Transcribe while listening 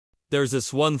There's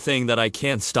this one thing that I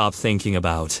can't stop thinking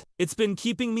about. It's been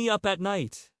keeping me up at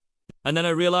night. And then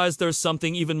I realized there's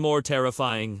something even more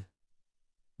terrifying.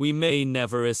 We may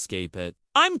never escape it.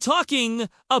 I'm talking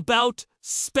about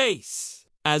space.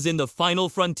 As in the final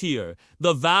frontier,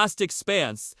 the vast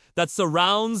expanse that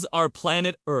surrounds our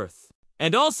planet Earth.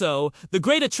 And also, the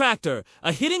Great Attractor,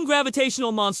 a hidden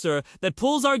gravitational monster that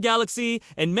pulls our galaxy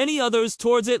and many others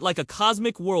towards it like a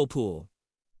cosmic whirlpool.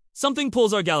 Something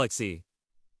pulls our galaxy.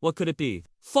 What could it be?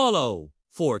 Follow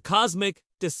for cosmic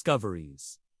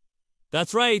discoveries.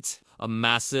 That's right, a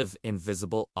massive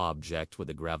invisible object with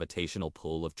a gravitational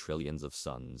pull of trillions of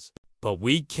suns. But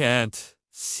we can't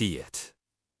see it.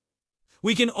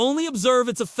 We can only observe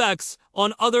its effects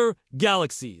on other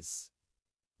galaxies.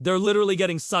 They're literally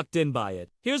getting sucked in by it.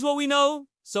 Here's what we know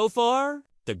so far.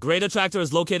 The Great Attractor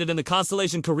is located in the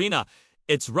constellation Carina.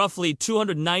 It's roughly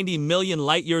 290 million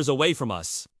light years away from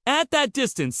us. At that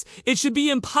distance, it should be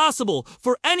impossible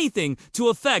for anything to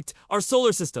affect our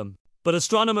solar system. But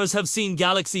astronomers have seen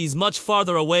galaxies much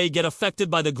farther away get affected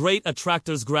by the Great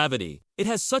Attractor's gravity. It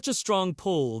has such a strong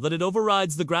pull that it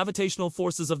overrides the gravitational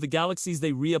forces of the galaxies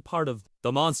they re a part of.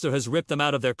 The monster has ripped them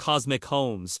out of their cosmic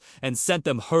homes and sent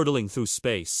them hurtling through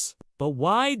space. But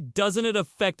why doesn't it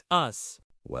affect us?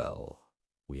 Well,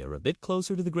 we are a bit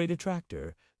closer to the Great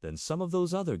Attractor than some of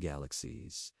those other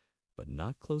galaxies, but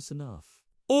not close enough.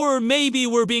 Or maybe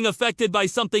we're being affected by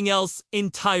something else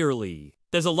entirely.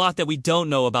 There's a lot that we don't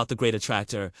know about the Great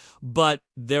Attractor, but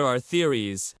there are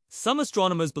theories. Some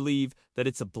astronomers believe that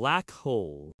it's a black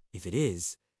hole. If it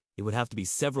is, it would have to be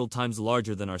several times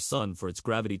larger than our sun for its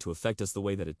gravity to affect us the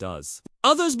way that it does.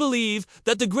 Others believe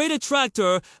that the Great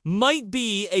Attractor might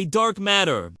be a dark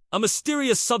matter, a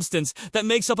mysterious substance that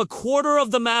makes up a quarter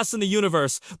of the mass in the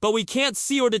universe, but we can't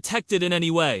see or detect it in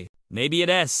any way. Maybe it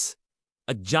is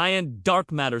a giant dark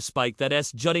matter spike that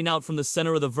is jutting out from the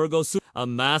center of the Virgo Super, a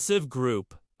massive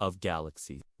group of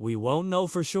galaxies. We won't know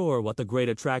for sure what the Great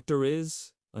Attractor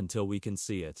is until we can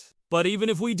see it. But even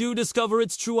if we do discover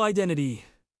its true identity,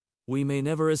 we may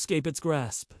never escape its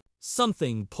grasp.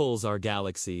 Something pulls our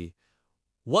galaxy.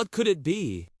 What could it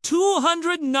be?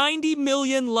 290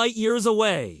 million light years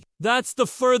away. That's the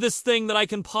furthest thing that I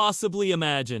can possibly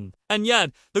imagine. And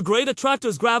yet, the Great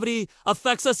Attractor's gravity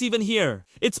affects us even here.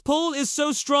 Its pull is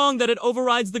so strong that it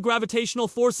overrides the gravitational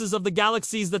forces of the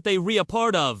galaxies that they re a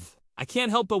part of. I can't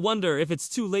help but wonder if it's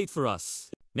too late for us.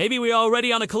 Maybe we're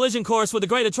already on a collision course with the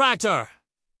Great Attractor.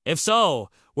 If so,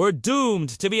 we're doomed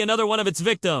to be another one of its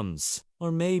victims.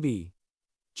 Or maybe,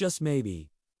 just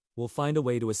maybe, we'll find a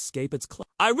way to escape its clutch.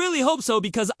 I really hope so,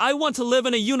 because I want to live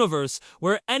in a universe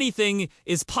where anything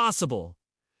is possible.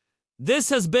 This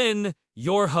has been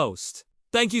your host.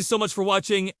 Thank you so much for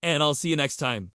watching, and I'll see you next time.